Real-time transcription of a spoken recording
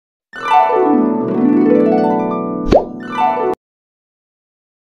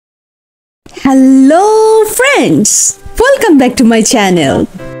Hello friends, welcome back to my channel.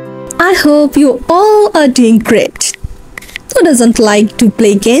 I hope you all are doing great. Who doesn't like to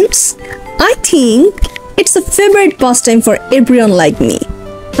play games? I think it's a favorite pastime for everyone like me.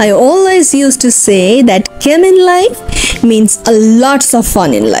 I always used to say that game in life means a lots of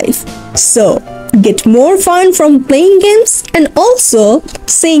fun in life. So get more fun from playing games and also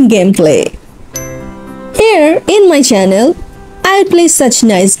seeing gameplay. Here in my channel, I play such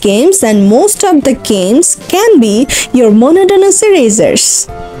nice games and most of the games can be your monotonous erasers.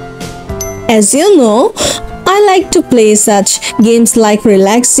 As you know, I like to play such games like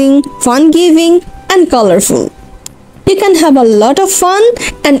relaxing, fun-giving and colorful. You can have a lot of fun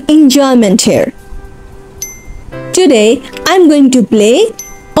and enjoyment here. Today, I'm going to play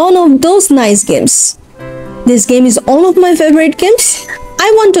one of those nice games. This game is one of my favorite games.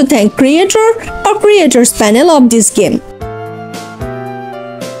 I want to thank creator or creators panel of this game.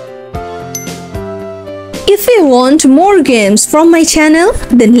 If you want more games from my channel,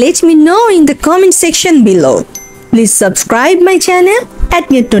 then let me know in the comment section below. Please subscribe my channel and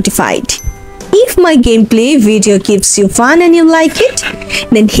get notified. If my gameplay video gives you fun and you like it,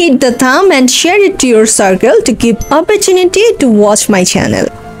 then hit the thumb and share it to your circle to give opportunity to watch my channel.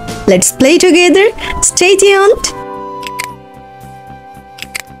 Let's play together. Stay tuned.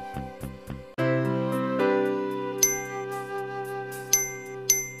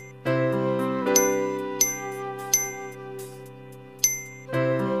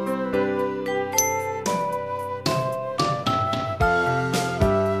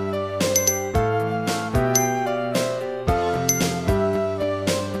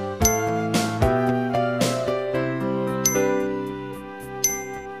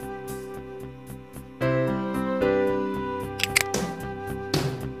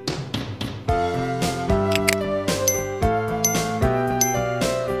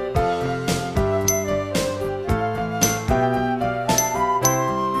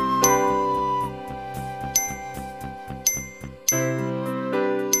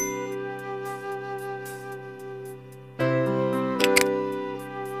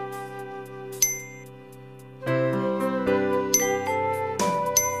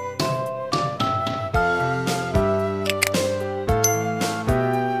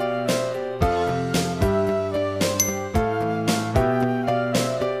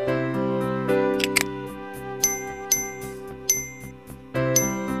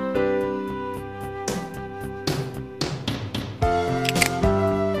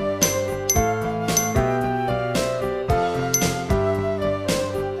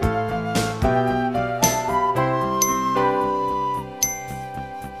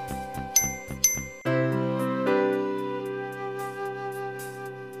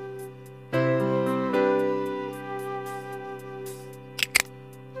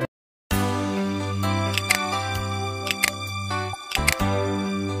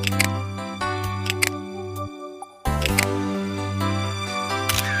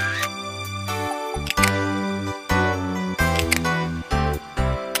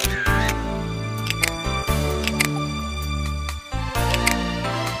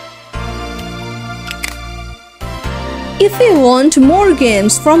 If you want more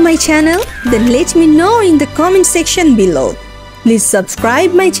games from my channel, then let me know in the comment section below. Please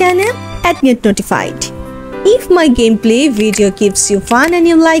subscribe my channel and get notified. If my gameplay video gives you fun and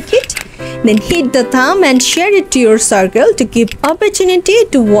you like it, then hit the thumb and share it to your circle to give opportunity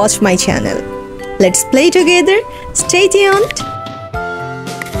to watch my channel. Let's play together. Stay tuned.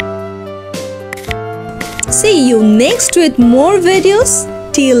 See you next with more videos.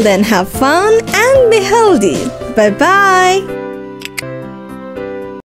 Till then, have fun and be healthy. Bye-bye.